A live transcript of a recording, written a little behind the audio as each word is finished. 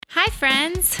Hi,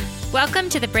 friends. Welcome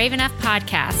to the Brave Enough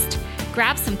podcast.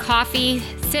 Grab some coffee,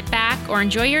 sit back, or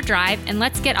enjoy your drive, and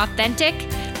let's get authentic,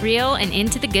 real, and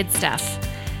into the good stuff.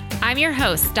 I'm your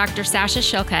host, Dr. Sasha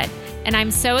Shillcutt, and I'm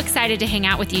so excited to hang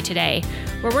out with you today,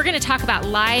 where we're going to talk about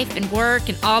life and work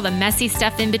and all the messy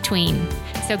stuff in between.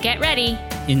 So get ready.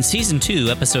 In Season 2,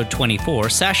 Episode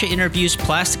 24, Sasha interviews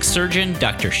plastic surgeon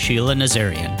Dr. Shelia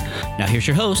Nazarian. Now here's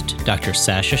your host, Dr.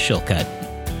 Sasha Shillcutt.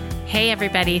 Hey,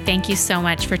 everybody. Thank you so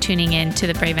much for tuning in to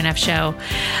the Brave Enough Show.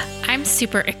 I'm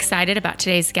super excited about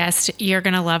today's guest. You're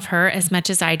going to love her as much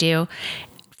as I do.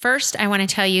 First, I want to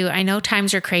tell you, I know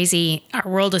times are crazy. Our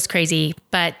world is crazy,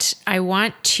 but I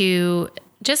want to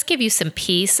just give you some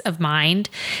peace of mind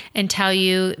and tell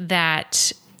you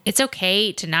that it's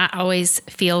okay to not always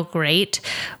feel great.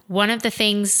 One of the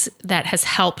things that has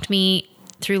helped me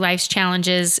through life's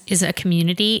challenges is a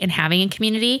community and having a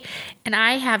community. And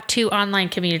I have 2 online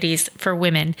communities for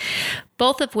women,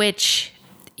 both of which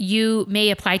you may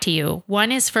apply to you.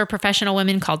 One is for professional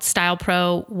women called Style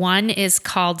Pro. One is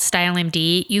called Style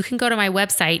MD. You can go to my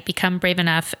website, Become Brave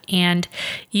Enough, and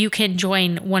you can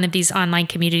join one of these online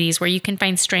communities where you can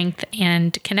find strength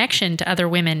and connection to other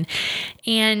women.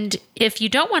 And if you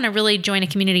don't want to really join a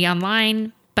community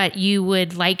online, but you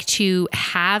would like to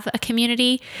have a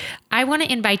community, I want to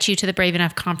invite you to the Brave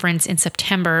Enough Conference in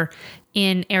September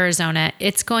in Arizona.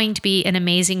 It's going to be an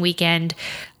amazing weekend,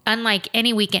 unlike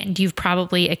any weekend you've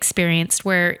probably experienced,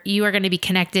 where you are going to be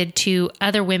connected to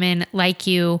other women like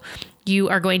you. You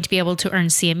are going to be able to earn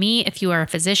CME if you are a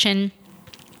physician.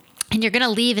 And you're going to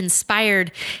leave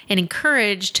inspired and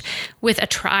encouraged with a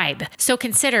tribe. So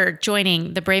consider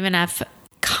joining the Brave Enough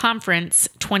Conference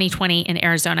 2020 in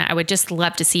Arizona. I would just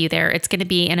love to see you there. It's going to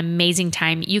be an amazing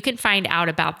time. You can find out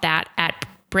about that at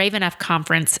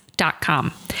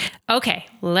braveenoughconference.com. Okay,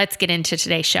 let's get into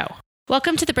today's show.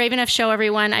 Welcome to the Brave Enough Show,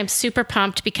 everyone. I'm super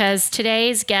pumped because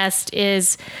today's guest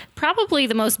is probably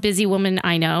the most busy woman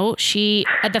I know.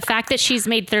 The fact that she's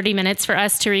made 30 minutes for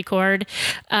us to record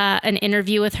an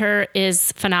interview with her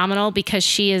is phenomenal because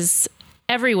she is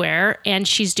everywhere and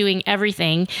she's doing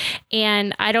everything.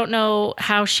 And I don't know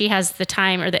how she has the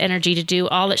time or the energy to do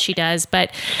all that she does,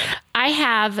 but I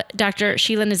have Dr.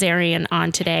 Shelia Nazarian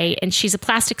on today, and she's a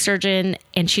plastic surgeon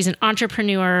and she's an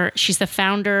entrepreneur. She's the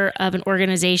founder of an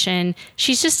organization.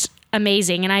 She's just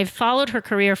amazing. And I've followed her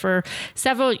career for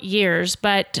several years,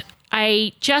 but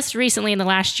I just recently in the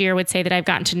last year would say that I've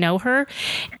gotten to know her,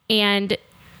 and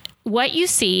what you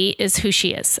see is who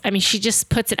she is. I mean, she just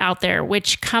puts it out there,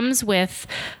 which comes with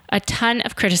a ton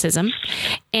of criticism.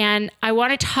 And I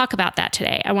want to talk about that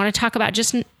today. I want to talk about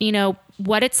just,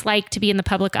 what it's like to be in the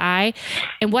public eye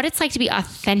and what it's like to be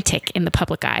authentic in the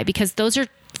public eye, because those are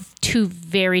 2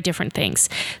 very different things.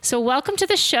 So welcome to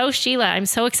the show, Sheila. I'm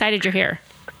so excited you're here.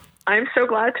 I'm so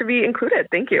glad to be included.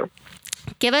 Thank you.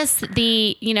 Give us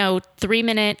the,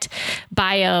 3-minute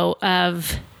bio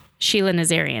of Shelia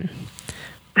Nazarian.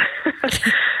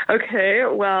 Okay.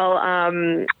 Well,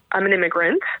 I'm an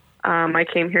immigrant. I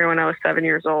came here when I was 7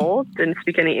 years old, didn't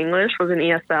speak any English, was an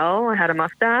ESL. I had a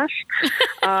mustache.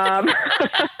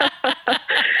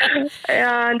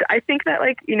 And I think that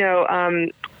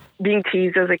being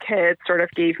teased as a kid sort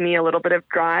of gave me a little bit of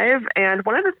drive. And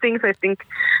one of the things I think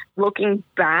looking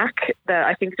back that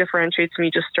I think differentiates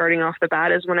me just starting off the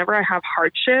bat is whenever I have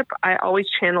hardship, I always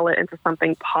channel it into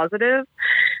something positive.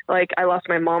 Like I lost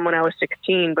my mom when I was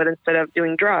 16, but instead of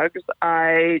doing drugs,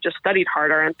 I just studied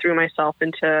harder and threw myself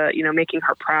into, making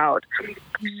her proud.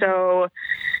 So,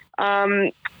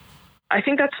 I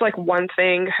think that's like one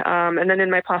thing. And then in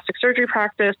my plastic surgery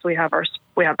practice, we have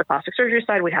the plastic surgery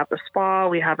side, we have the spa,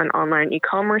 we have an online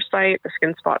e-commerce site,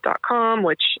 theskinspot.com,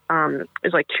 which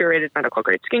is like curated medical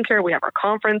grade skincare. We have our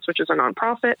conference, which is a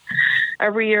nonprofit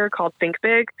every year called Think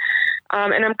Big.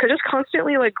 And I'm just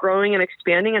constantly like growing and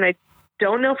expanding. And I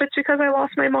don't know if it's because I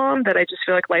lost my mom, that I just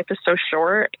feel like life is so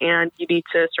short and you need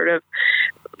to sort of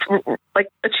like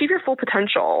achieve your full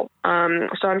potential.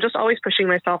 So I'm just always pushing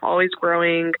myself, always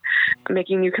growing,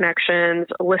 making new connections,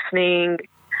 listening,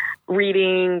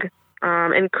 reading,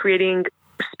 and creating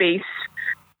space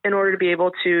in order to be able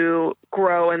to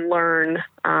grow and learn,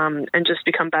 and just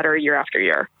become better year after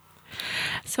year.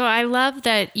 So I love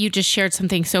that you just shared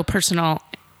something so personal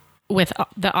with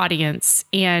the audience,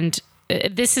 and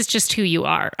this is just who you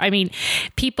are. I mean,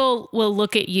 people will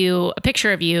look at you, a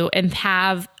picture of you, and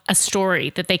have a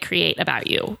story that they create about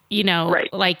you, right.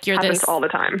 Like you're happens this all the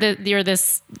time. You're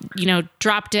this,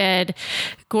 drop dead,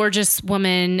 gorgeous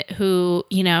woman who,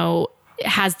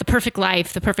 has the perfect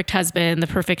life, the perfect husband, the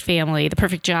perfect family, the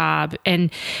perfect job.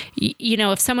 And,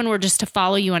 if someone were just to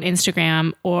follow you on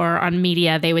Instagram or on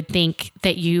media, they would think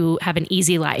that you have an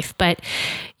easy life. But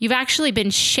you've actually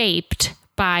been shaped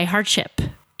by hardship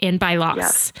and by loss.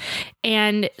 Yes.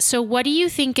 And so what do you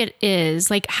think it is?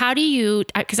 Like, how do you,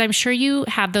 because I'm sure you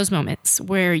have those moments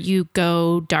where you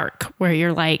go dark, where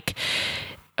you're like,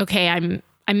 okay, I'm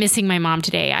missing my mom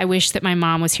today. I wish that my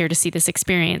mom was here to see this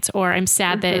experience, or I'm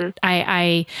sad that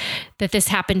that this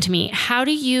happened to me. How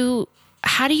do you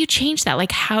change that?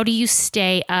 Like, how do you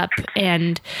stay up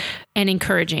and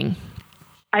encouraging?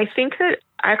 I think that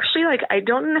actually, I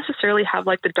don't necessarily have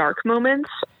the dark moments.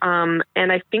 And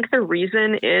I think the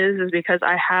reason is because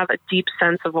I have a deep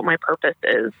sense of what my purpose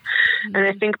is. Mm-hmm. And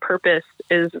I think purpose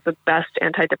is the best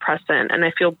antidepressant. And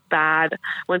I feel bad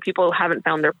when people haven't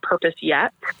found their purpose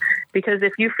yet, because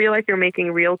if you feel like you're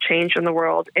making real change in the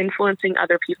world, influencing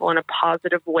other people in a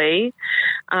positive way,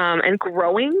 and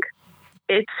growing,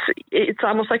 it's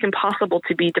almost impossible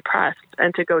to be depressed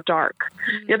and to go dark.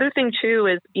 Mm-hmm. The other thing too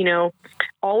is,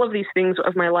 all of these things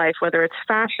of my life, whether it's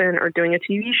fashion or doing a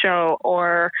TV show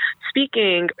or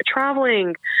speaking,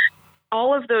 traveling,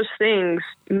 all of those things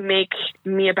make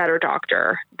me a better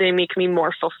doctor. They make me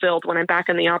more fulfilled. When I'm back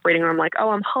in the operating room,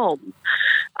 I'm home.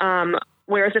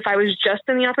 Whereas if I was just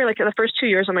in the operating, the first 2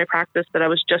 years of my practice that I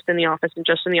was just in the office and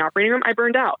just in the operating room, I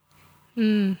burned out.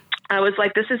 Mm. I was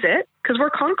like, this is it? Because we're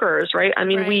conquerors, right? I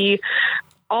mean, right.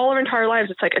 All our entire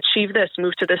lives, it's achieve this,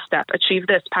 move to this step, achieve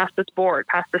this, pass this board,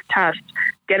 pass this test,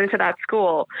 get into that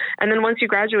school. And then once you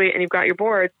graduate and you've got your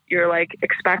board, you're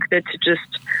expected to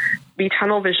just be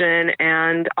tunnel vision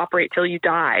and operate till you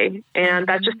die. And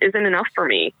that just isn't enough for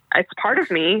me. It's part of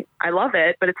me. I love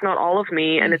it, but it's not all of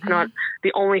me. And it's not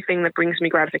the only thing that brings me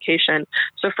gratification.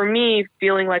 So for me,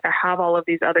 feeling like I have all of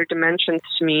these other dimensions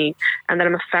to me and that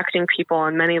I'm affecting people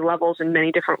on many levels in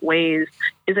many different ways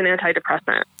is an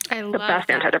antidepressant. The best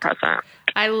antidepressant.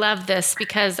 I love this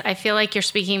because I feel like you're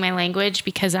speaking my language,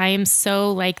 because I am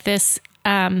so like this.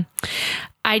 I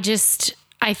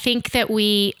think that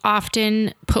we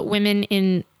often put women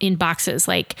in boxes.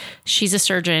 Like, she's a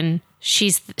surgeon,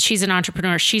 she's an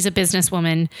entrepreneur, she's a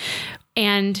businesswoman.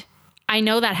 And I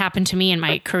know that happened to me in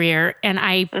my career, and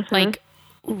I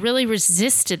really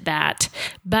resisted that.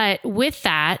 But with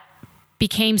that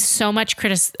became so much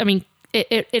criticism. I mean,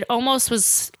 it almost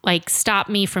was stopped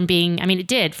me from being, it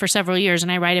did for several years.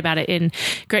 And I write about it in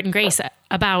Grit and Grace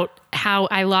about how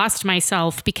I lost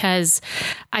myself because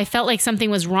I felt like something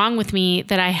was wrong with me,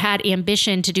 that I had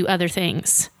ambition to do other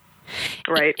things.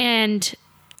 Right. And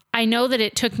I know that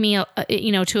it took me,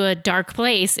 to a dark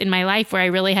place in my life where I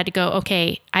really had to go,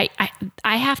 okay, I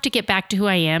have to get back to who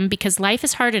I am, because life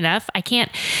is hard enough. I can't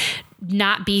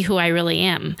not be who I really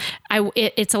am.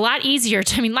 It's a lot easier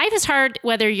life is hard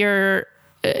whether you're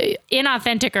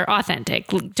inauthentic or authentic.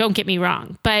 Don't get me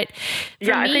wrong. But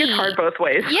I think it's hard both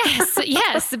ways.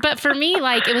 Yes. But for me,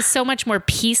 it was so much more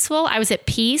peaceful. I was at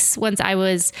peace once I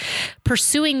was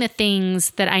pursuing the things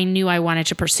that I knew I wanted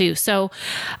to pursue. So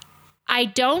I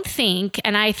don't think,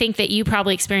 and I think that you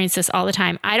probably experience this all the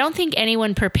time, I don't think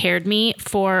anyone prepared me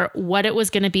for what it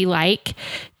was going to be like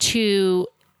to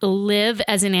live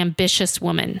as an ambitious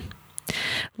woman.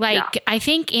 I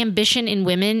think ambition in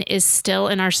women is still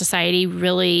in our society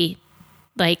really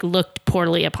looked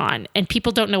poorly upon, and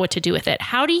people don't know what to do with it.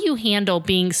 How do you handle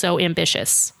being so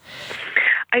ambitious?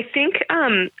 I think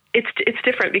it's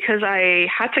different, because I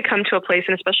had to come to a place,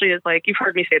 and especially as you've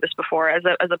heard me say this before, as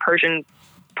a Persian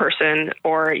person,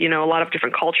 or a lot of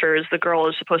different cultures, the girl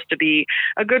is supposed to be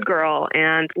a good girl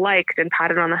and liked and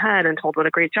patted on the head and told what a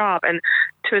great job. And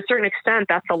to a certain extent,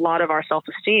 that's a lot of our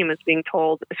self-esteem, is being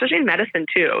told, especially in medicine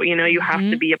too, you have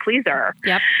to be a pleaser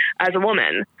as a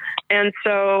woman. And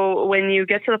so when you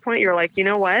get to the point, you're like, you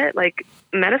know what,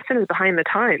 medicine is behind the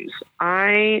times.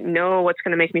 I know what's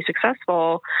going to make me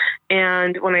successful.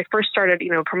 And when I first started,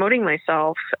 promoting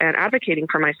myself and advocating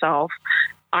for myself,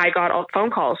 I got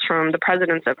phone calls from the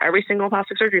presidents of every single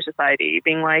plastic surgery society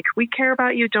being like, we care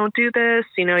about you. Don't do this.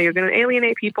 You're going to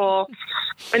alienate people.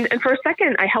 And for a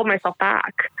second, I held myself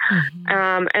back.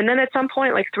 Mm-hmm. And then at some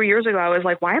point, 3 years ago, I was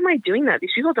like, why am I doing that?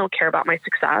 These people don't care about my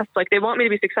success. They want me to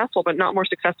be successful, but not more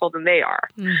successful than they are.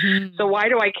 Mm-hmm. So why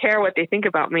do I care what they think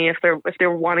about me if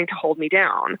they're wanting to hold me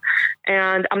down?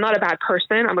 And I'm not a bad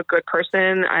person. I'm a good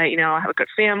person. I have a good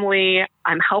family.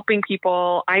 I'm helping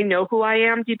people. I know who I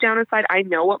am deep down inside. I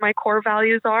know what my core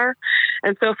values are.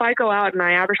 And so if I go out and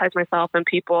I advertise myself and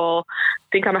people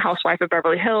think I'm a housewife of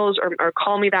Beverly Hills or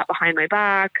call me that behind my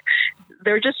back,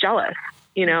 they're just jealous.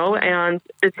 and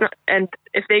it's not, and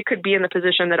if they could be in the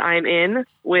position that I'm in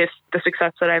with the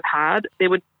success that I've had, they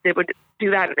would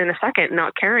do that in a second,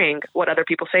 not caring what other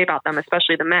people say about them,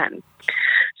 especially the men.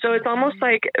 So it's almost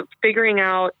like figuring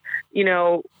out,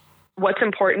 what's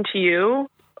important to you.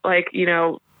 Like,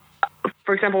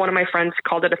 for example, one of my friends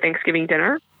called it a Thanksgiving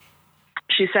dinner.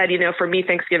 She said, for me,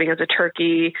 Thanksgiving is a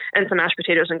turkey and some mashed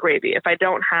potatoes and gravy. If I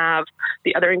don't have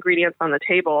the other ingredients on the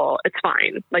table, it's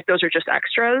fine. Like, those are just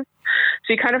extras.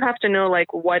 So you kind of have to know,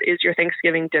 like, what is your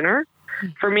Thanksgiving dinner?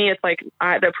 For me, it's like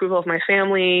the approval of my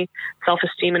family,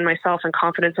 self-esteem in myself and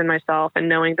confidence in myself, and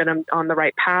knowing that I'm on the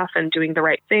right path and doing the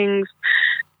right things.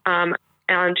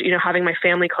 And, having my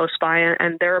family close by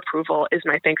and their approval is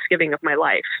my Thanksgiving of my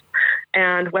life.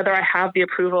 And whether I have the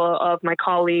approval of my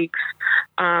colleagues,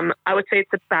 I would say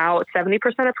it's about 70%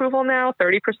 approval now,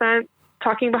 30%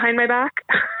 talking behind my back.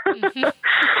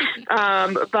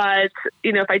 But,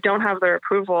 if I don't have their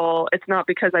approval, it's not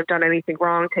because I've done anything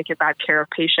wrong, taken bad care of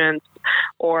patients,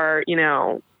 or,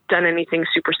 done anything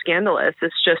super scandalous.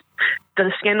 It's just the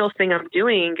scandalous thing I'm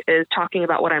doing is talking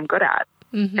about what I'm good at.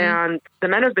 Mm-hmm. And the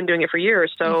men have been doing it for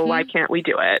years, so why can't we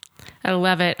do it? I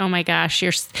love it. Oh my gosh,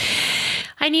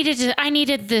 I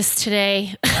needed this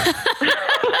today.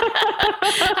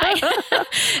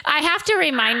 I have to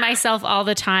remind myself all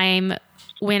the time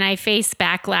when I face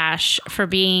backlash for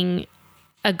being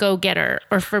a go-getter,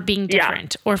 or for being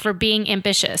different, or for being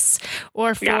ambitious,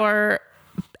 or for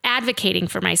advocating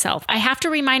for myself. I have to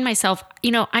remind myself,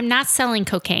 I'm not selling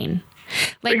cocaine.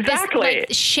 Like exactly.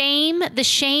 The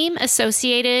shame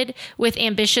associated with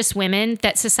ambitious women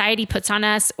that society puts on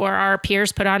us, or our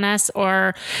peers put on us,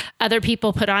 or other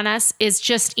people put on us, is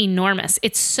just enormous.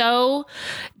 It's so,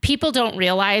 people don't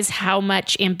realize how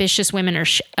much ambitious women are,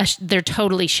 they're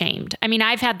totally shamed. I mean,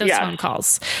 I've had those phone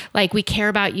calls. Like, we care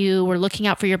about you. We're looking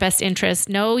out for your best interest.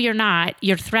 No, you're not.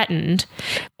 You're threatened,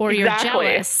 or you're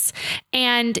jealous.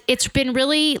 And it's been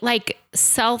really like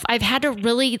I've had to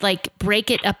really like break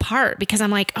it apart, because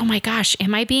I'm like, oh my gosh,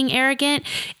 am I being arrogant?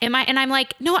 And I'm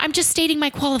like, no, I'm just stating my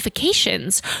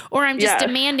qualifications, or I'm just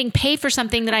demanding pay for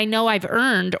something that I know I've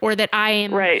earned, or that I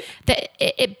am right. But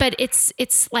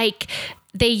it's like,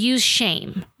 they use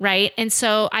shame, right? And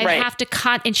so I have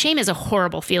to and shame is a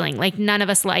horrible feeling. Like, none of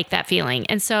us like that feeling.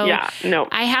 And so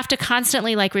I have to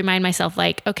constantly like remind myself,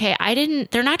 like, okay,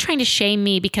 they're not trying to shame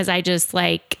me because I just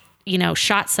like,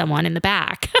 shot someone in the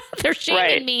back. They're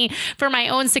shaming me for my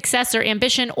own success or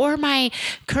ambition, or my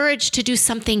courage to do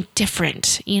something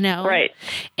different, Right.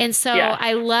 And so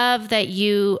I love that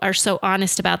you are so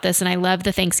honest about this. And I love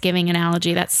the Thanksgiving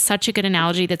analogy. That's such a good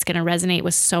analogy that's going to resonate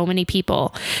with so many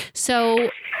people. So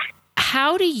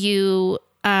how do you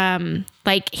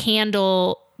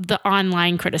handle the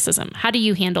online criticism? How do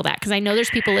you handle that? Because I know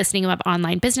there's people listening about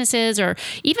online businesses, or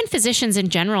even physicians in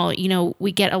general.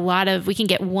 We can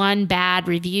get one bad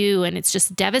review, and it's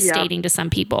just devastating to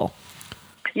some people.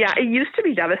 Yeah, it used to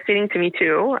be devastating to me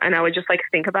too. And I would just like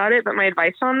think about it. But my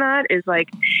advice on that is, like,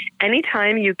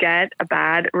 anytime you get a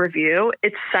bad review,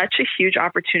 it's such a huge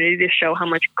opportunity to show how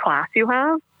much class you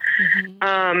have.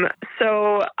 Mm-hmm.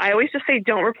 So I always just say,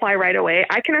 don't reply right away.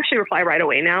 I can actually reply right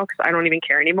away now, because I don't even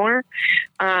care anymore.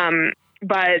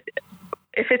 But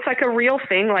if it's like a real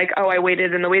thing, like, oh, I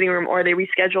waited in the waiting room, or they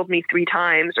rescheduled me 3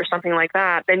 times or something like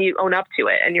that, then you own up to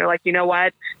it. And you're like, you know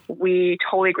what? We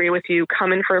totally agree with you.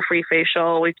 Come in for a free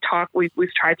facial. We've talked, we've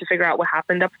tried to figure out what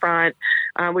happened up front.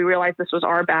 We realized this was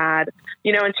our bad,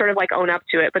 and sort of like own up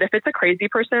to it. But if it's a crazy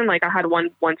person, like I had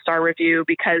one star review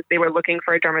because they were looking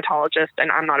for a dermatologist, and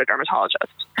I'm not a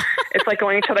dermatologist. It's like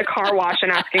going to the car wash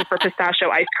and asking for pistachio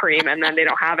ice cream, and then they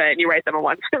don't have it, and you write them a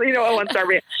 1-star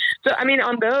review. So, I mean,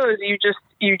 on those, you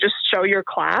just show your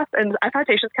class. And I've had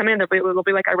patients come in, they'll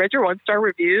be like, I read your 1-star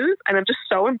reviews, and I'm just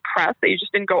so impressed that you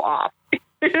just didn't go off.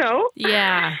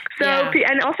 Yeah. So,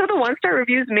 and also the 1-star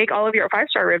reviews make all of your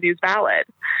 5-star reviews valid.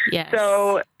 Yes.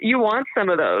 So you want some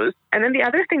of those. And then the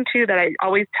other thing too, that I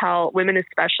always tell women,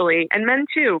 especially, and men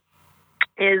too,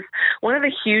 is one of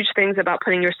the huge things about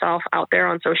putting yourself out there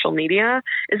on social media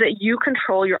is that you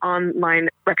control your online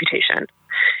reputation.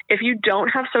 If you don't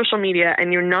have social media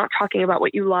and you're not talking about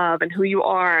what you love and who you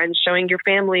are and showing your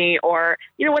family, or,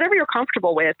 whatever you're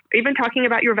comfortable with, even talking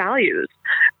about your values,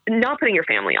 not putting your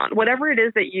family on, whatever it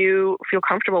is that you feel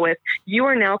comfortable with, you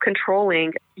are now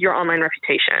controlling your online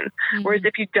reputation. Mm-hmm. Whereas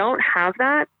if you don't have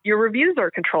that, your reviews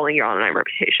are controlling your online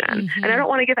reputation. Mm-hmm. And I don't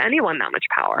want to give anyone that much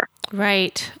power.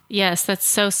 Right. Yes, that's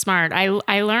so smart.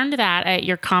 I learned that at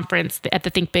your conference, at the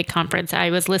Think Big conference. I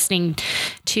was listening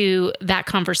to that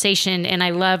conversation. And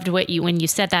I loved when you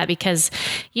said that, because,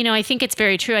 I think it's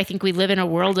very true. I think we live in a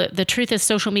world, the truth is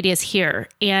social media is here.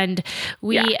 And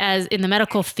we, as in the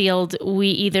medical field, we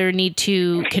either need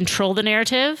to control the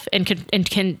narrative and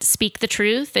can speak the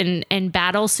truth and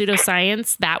battle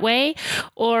pseudoscience that way,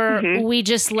 or we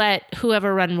just let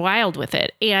whoever run wild with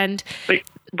it. And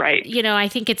right. I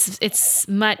think it's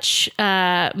much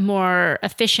more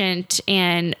efficient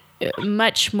and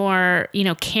much more,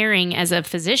 caring as a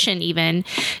physician, even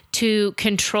to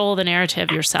control the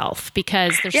narrative yourself,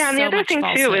 because there's and the so other much thing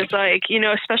falsehood. too is like,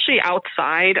 especially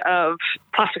outside of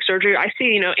plastic surgery, I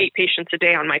see, 8 patients a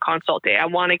day on my consult day. I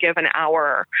want to give an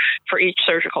hour for each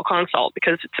surgical consult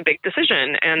because it's a big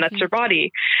decision and that's their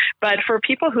body. But for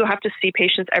people who have to see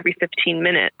patients every 15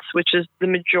 minutes, which is the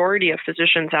majority of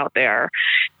physicians out there,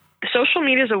 social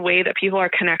media is a way that people are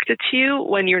connected to you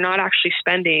when you're not actually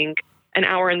spending an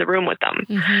hour in the room with them.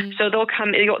 So they'll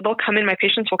come in, my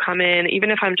patients will come in, even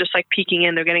if I'm just like peeking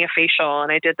in, they're getting a facial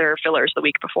and I did their fillers the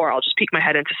week before, I'll just peek my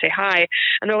head in to say hi.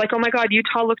 And they're like, oh my God,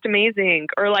 Utah looked amazing.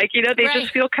 Or like, they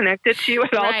just feel connected to you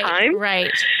at all times.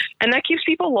 Right. And that keeps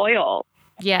people loyal.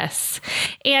 Yes.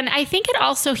 And I think it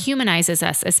also humanizes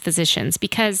us as physicians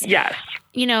because,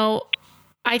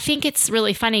 I think it's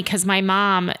really funny because my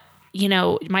mom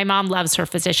loves her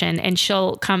physician, and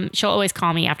she'll always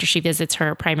call me after she visits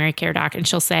her primary care doc, and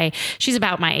she'll say, she's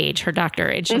about my age, her doctor.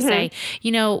 And she'll say,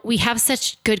 we have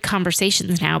such good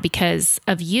conversations now because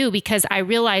of you, because I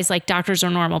realize like doctors are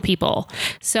normal people.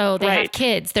 So they have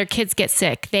kids, their kids get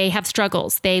sick, they have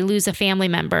struggles, they lose a family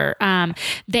member.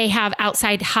 They have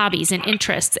outside hobbies and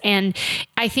interests. And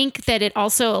I think that it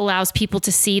also allows people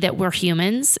to see that we're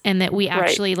humans and that we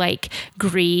actually like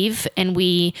grieve, and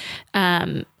we,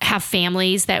 have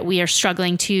families that we are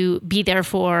struggling to be there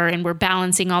for, and we're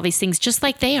balancing all these things just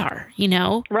like they are,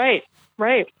 Right.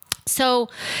 So,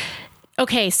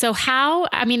 okay. So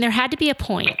there had to be a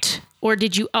point, or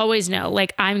did you always know,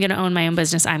 like, I'm going to own my own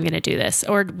business, I'm going to do this?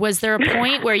 Or was there a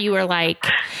point where you were like,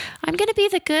 I'm going to be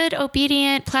the good,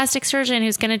 obedient plastic surgeon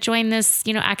who's going to join this,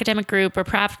 academic group or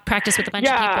practice with a bunch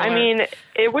of people? Yeah. I mean,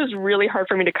 it was really hard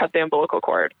for me to cut the umbilical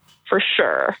cord, for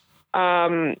sure.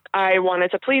 I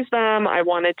wanted to please them. I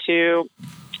wanted to,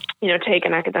 take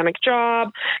an academic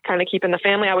job, kind of keep in the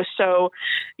family. I was so,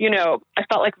 I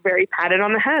felt like very patted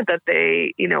on the head that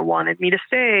they, wanted me to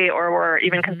stay or were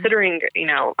even considering,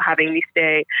 having me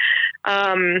stay.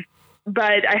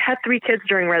 But I had 3 kids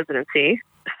during residency.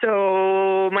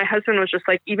 So my husband was just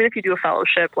like, even if you do a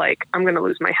fellowship, like, I'm going to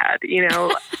lose my head,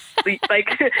 like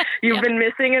you've been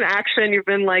missing in action. You've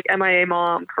been like MIA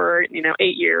mom for,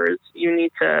 8 years. You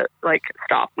need to like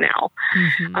stop now.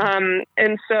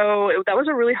 And so that was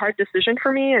a really hard decision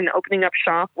for me. And opening up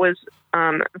shop was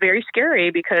very scary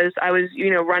because I was,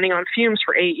 running on fumes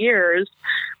for 8 years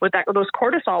with those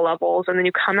cortisol levels. And then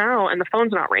you come out and the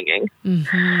phone's not ringing.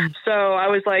 So I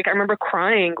was like, I remember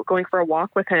crying, going for a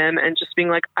walk with him and just being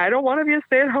like, I don't want to be a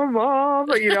stay-at-home mom.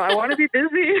 I want to be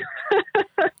busy.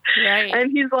 Right.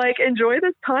 And he's like, enjoy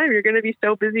this time. You're going to be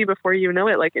so busy before you know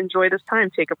it. Like, enjoy this time,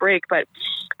 take a break. But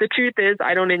the truth is,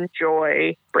 I don't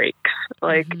enjoy breaks.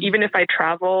 Like, even if I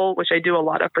travel, which I do a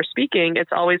lot of for speaking,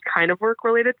 it's always kind of work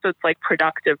related. So it's like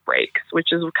productive breaks,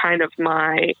 which is kind of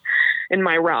in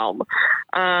my realm.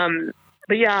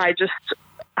 But yeah,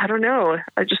 I don't know.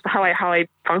 Just how I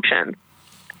function.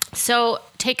 So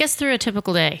take us through a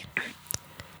typical day.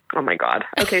 Oh my God.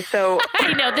 Okay. So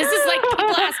I know this is like,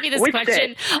 people ask me this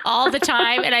question all the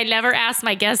time, and I never ask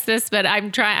my guests this, but I'm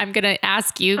going to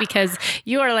ask you because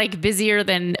you are like busier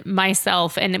than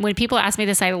myself. And when people ask me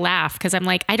this, I laugh because I'm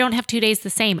like, I don't have 2 days the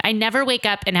same. I never wake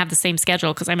up and have the same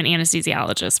schedule because I'm an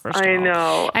anesthesiologist, first of all. I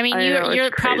know. I mean, you're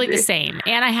probably the same.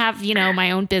 And I have,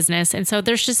 my own business. And so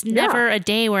there's just never a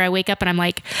day where I wake up and I'm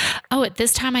like, oh, at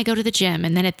this time I go to the gym.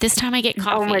 And then at this time I get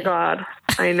coffee. Oh my God.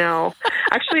 I know.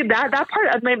 Actually, that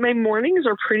part of my mornings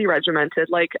are pretty regimented.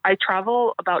 Like, I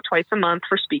travel about twice a month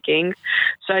for speaking.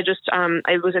 So I just,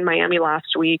 I was in Miami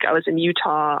last week. I was in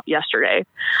Utah yesterday.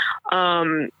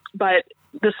 But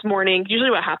this morning,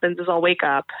 usually what happens is I'll wake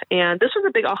up, and this was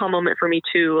a big aha moment for me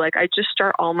too. Like, I just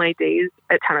start all my days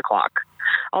at 10 o'clock.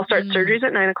 I'll start surgeries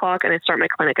at 9 o'clock and I start my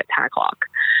clinic at 10 o'clock.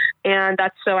 And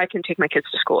that's so I can take my kids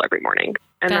to school every morning.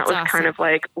 And that's that was kind of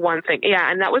like one thing.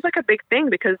 Yeah. And that was like a big thing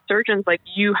because surgeons, like,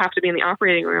 you have to be in the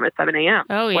operating room at 7 a.m.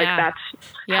 Oh, yeah. Like, that's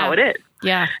how it is.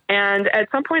 Yeah. And at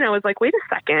some point I was like, wait a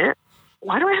second.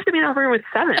 Why do I have to be in the operating room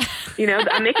at 7?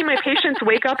 I'm making my patients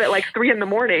wake up at like 3 in the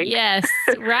morning. Yes,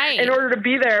 right. In order to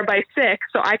be there by 6.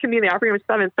 So I can be in the operating room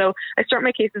at 7. So I start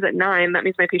my cases at 9. That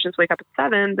means my patients wake up at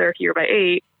 7. They're here by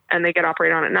 8. and they get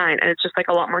operated on at 9. And it's just like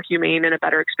a lot more humane and a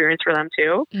better experience for them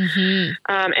too.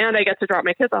 Mm-hmm. And I get to drop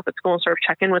my kids off at school and sort of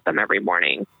check in with them every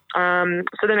morning.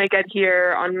 So then I get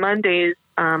here on Mondays,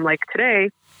 like today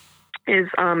is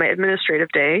my administrative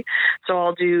day. So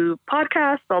I'll do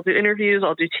podcasts, I'll do interviews,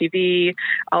 I'll do TV,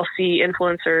 I'll see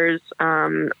influencers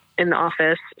in the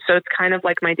office. So it's kind of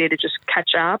like my day to just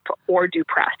catch up or do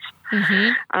press.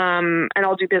 Mm-hmm. And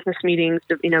I'll do business meetings,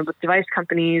 with device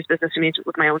companies, business meetings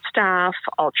with my own staff.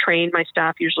 I'll train my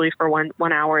staff usually for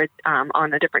one hour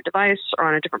on a different device or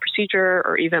on a different procedure,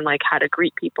 or even like how to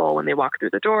greet people when they walk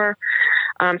through the door.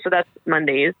 So that's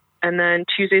Mondays. And then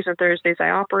Tuesdays and Thursdays I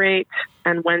operate,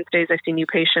 and Wednesdays I see new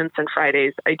patients, and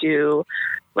Fridays I do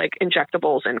like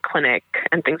injectables and clinic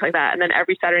and things like that. And then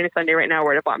every Saturday and Sunday right now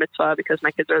we're at a bat mitzvah because my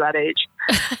kids are that age.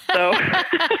 So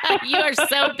you are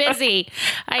so busy.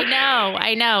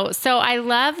 I know. So I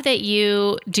love that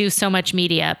you do so much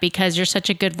media, because you're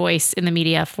such a good voice in the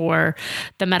media for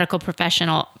the medical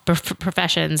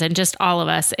professions and just all of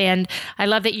us. And I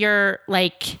love that you're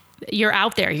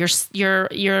out there.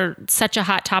 You're such a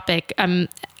hot topic.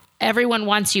 Everyone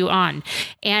wants you on,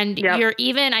 and you're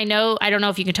even, I don't know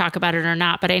if you can talk about it or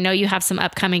not, but I know you have some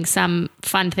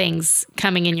fun things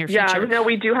coming in your future. Yeah, no,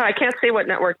 we do have, I can't say what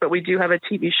network, but we do have a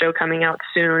TV show coming out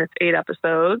soon. It's 8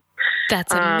 episodes.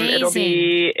 That's amazing. It'll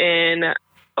be in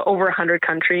over 100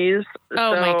 countries.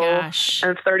 Oh my gosh.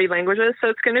 And 30 languages. So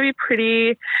it's going to be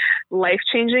pretty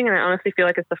life-changing. And I honestly feel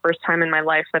like it's the first time in my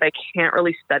life that I can't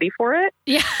really study for it.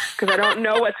 Yeah. Because I don't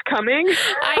know what's coming.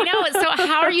 I know. So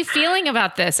how are you feeling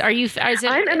about this? It's been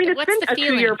a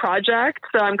 2-year project.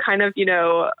 So I'm kind of,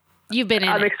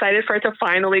 I'm excited for it to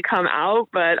finally come out,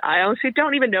 but I honestly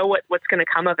don't even know what's going to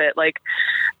come of it.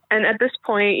 And at this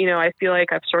point, I feel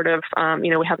like I've sort of,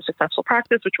 we have a successful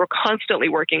practice, which we're constantly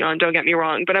working on, don't get me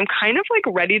wrong, but I'm kind of like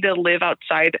ready to live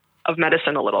outside of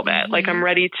medicine a little bit. Mm-hmm. Like I'm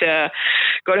ready to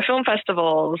go to film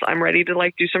festivals. I'm ready to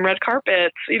like do some red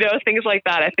carpets, things like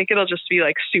that. I think it'll just be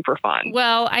like super fun.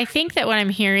 Well, I think that what I'm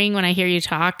hearing when I hear you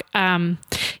talk,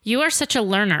 you are such a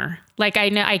learner. Like I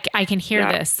know I can hear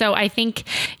this. So I think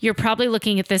you're probably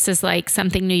looking at this as like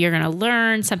something new you're going to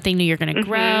learn, something new you're going to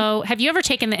grow. Have you ever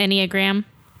taken the Enneagram?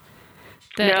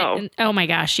 No. Oh my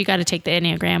gosh, you got to take the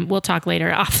Enneagram. We'll talk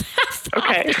later off.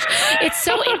 Okay. It's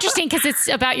so interesting because it's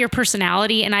about your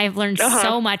personality, and I've learned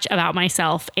so much about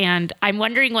myself, and I'm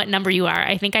wondering what number you are.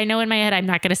 I think I know in my head. I'm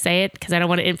not going to say it because I don't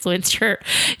want to influence your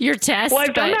test. Well,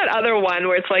 I've done that other one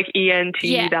where it's like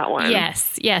ENT, that one.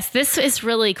 Yes. This is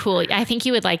really cool. I think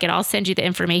you would like it. I'll send you the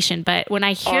information. But when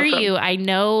I hear you, I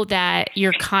know that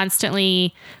you're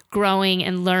constantly growing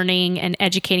and learning and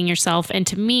educating yourself. And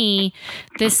to me,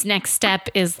 this next step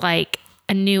is like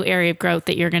a new area of growth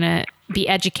that you're going to be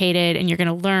educated and you're going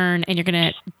to learn and you're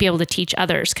going to be able to teach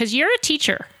others, because you're a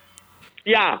teacher.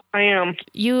 Yeah, I am.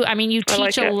 You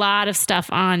teach a lot of stuff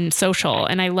on social,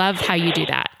 and I love how you do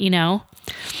that, Yeah,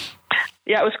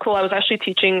 it was cool. I was actually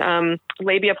teaching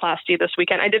labiaplasty this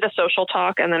weekend. I did a social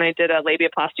talk and then I did a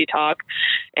labiaplasty talk.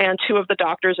 And 2 of the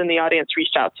doctors in the audience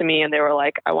reached out to me and they were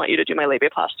like, I want you to do my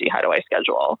labiaplasty. How do I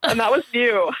schedule? And that was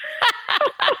you.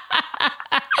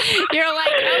 You're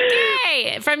like,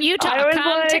 okay, from Utah, I was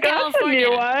come to California. That's a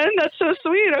new one. That's so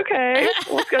sweet. Okay,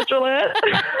 we'll schedule it.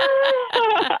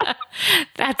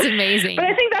 That's amazing. But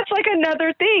I think that's like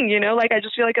another thing, like I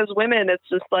just feel like as women, it's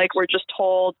just like we're just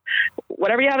told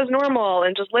whatever you have is normal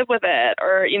and just live with it,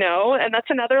 or, and that's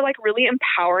another like really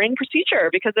empowering procedure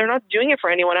because they're not doing it for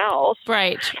anyone else.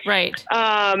 Right.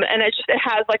 And it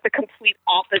has like the complete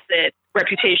opposite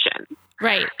reputation.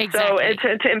 Right, exactly.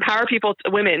 So to empower people,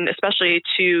 women especially,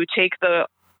 to take the,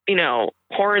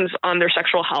 horns on their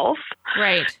sexual health,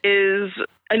 right, is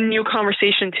a new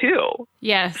conversation too.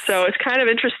 Yes. So it's kind of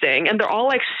interesting. And they're all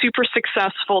like super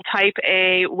successful type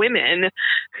A women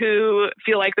who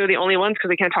feel like they're the only ones because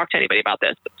they can't talk to anybody about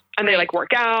this. And they like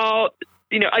work out.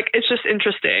 Like it's just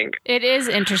interesting. It is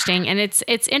interesting. And it's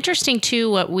interesting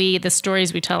too, the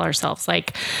stories we tell ourselves,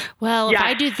 like, well, if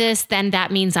I do this, then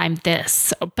that means I'm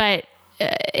this. But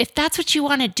if that's what you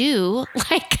want to do,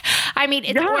 like, I mean,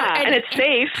 it's and it's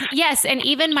safe. Yes. And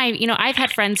even I've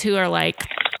had friends who are like,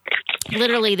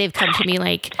 literally they've come to me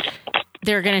like,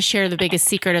 they're going to share the biggest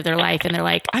secret of their life. And they're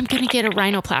like, I'm going to get a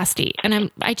rhinoplasty. And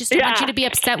I just want you to be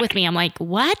upset with me. I'm like,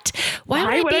 what?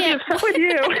 Why would I be upset with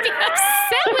you? Be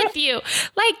upset with you?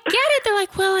 Like, get it. They're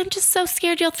like, well, I'm just so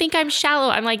scared you'll think I'm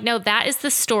shallow. I'm like, no, that is the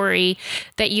story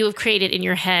that you have created in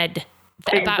your head.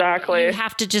 Exactly. You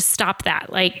have to just stop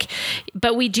that. Like,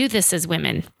 but we do this as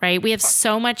women, right? We have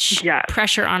so much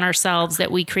pressure on ourselves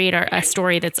that we create a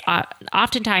story that's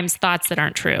oftentimes thoughts that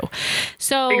aren't true.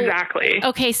 So exactly.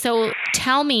 Okay. So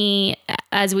tell me,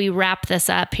 as we wrap this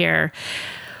up here,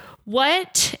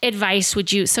 What advice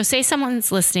would you, so say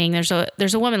someone's listening, there's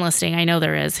a woman listening, I know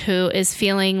there is, who is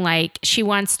feeling like she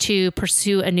wants to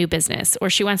pursue a new business, or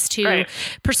she wants to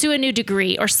pursue a new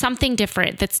degree or something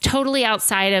different that's totally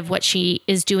outside of what she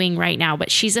is doing right now,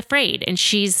 but she's afraid and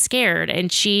she's scared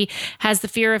and she has the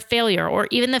fear of failure or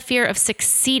even the fear of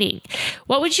succeeding.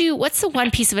 What's the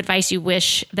one piece of advice you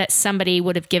wish that somebody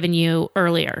would have given you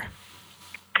earlier?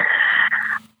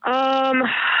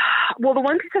 Well, the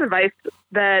one piece of advice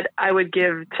that I would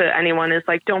give to anyone is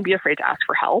like, don't be afraid to ask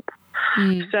for help.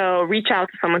 So reach out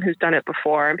to someone who's done it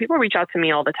before. And people reach out to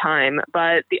me all the time.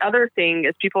 But the other thing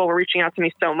is people were reaching out to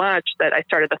me so much that I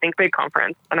started the Think Big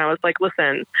conference. And I was like,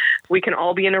 listen, we can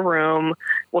all be in a room.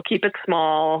 We'll keep it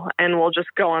small and we'll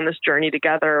just go on this journey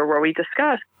together where we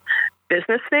discuss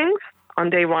business things on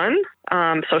day one,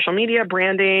 social media,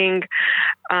 branding,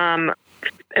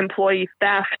 employee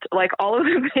theft, like all of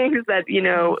the things that,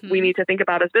 we need to think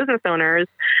about as business owners.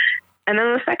 And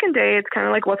then the second day, it's kind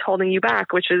of like what's holding you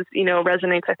back, which is,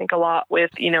 resonates, I think, a lot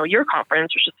with, your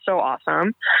conference, which is so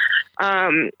awesome.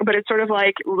 But it's sort of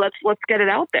like, let's get it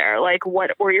out there. Like,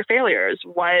 what were your failures?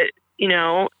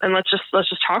 And let's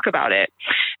just talk about it.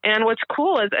 And what's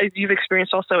cool is, as you've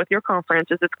experienced also with your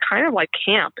conference, is it's kind of like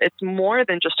camp. It's more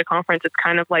than just a conference. It's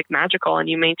kind of like magical, and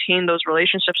you maintain those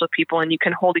relationships with people and you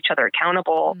can hold each other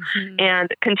accountable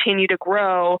and continue to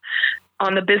grow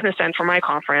on the business end for my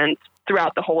conference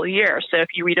throughout the whole year. So if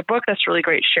you read a book, that's really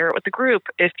great. Share it with the group.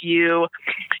 If you,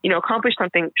 accomplish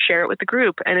something, share it with the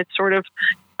group. And it's sort of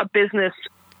a business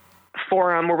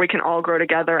forum where we can all grow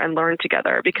together and learn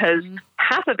together, because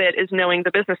half of it is knowing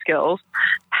the business skills.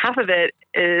 Half of it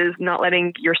is not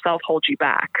letting yourself hold you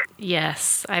back.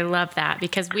 Yes, I love that,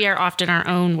 because we are often our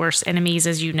own worst enemies,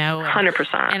 as you know.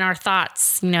 100%. And our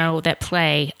thoughts, that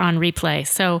play on replay.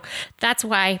 So that's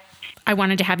why I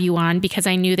wanted to have you on, because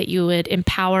I knew that you would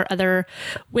empower other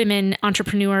women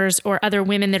entrepreneurs or other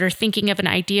women that are thinking of an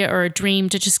idea or a dream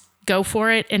to just go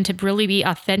for it and to really be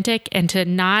authentic and to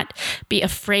not be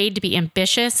afraid to be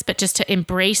ambitious, but just to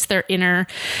embrace their inner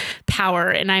power.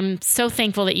 And I'm so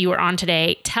thankful that you were on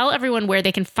today. Tell everyone where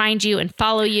they can find you and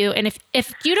follow you. And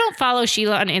if you don't follow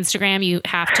Sheila on Instagram, you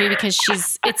have to, because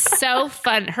it's so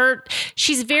fun.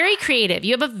 She's very creative.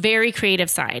 You have a very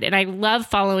creative side, and I love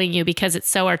following you because it's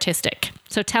so artistic.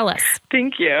 So tell us.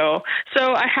 Thank you.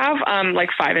 So I have 5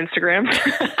 Instagrams.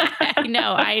 I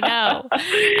know. I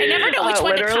never know which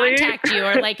one to contact you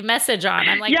or message on.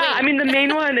 I'm like, yeah, wait. The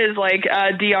main one is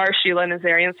Dr. Shelia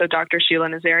Nazarian. So Dr. Sheila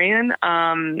Nazarian.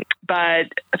 But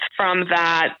from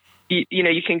that,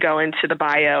 you can go into the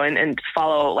bio and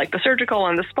follow the surgical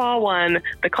one, the spa one,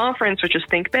 the conference, which is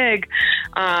Think Big,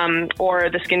 or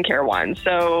the skincare one.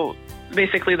 So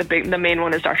basically the main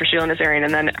one is Dr. Sheila Nazarian.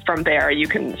 And then from there, you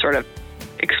can sort of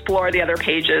explore the other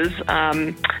pages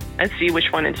and see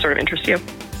which one sort of interests you.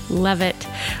 Love it.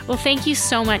 Well, thank you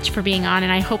so much for being on,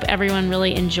 and I hope everyone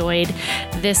really enjoyed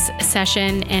this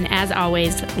session. And as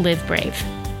always, live brave.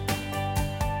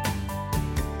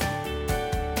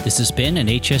 This has been an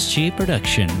HSG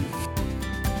production.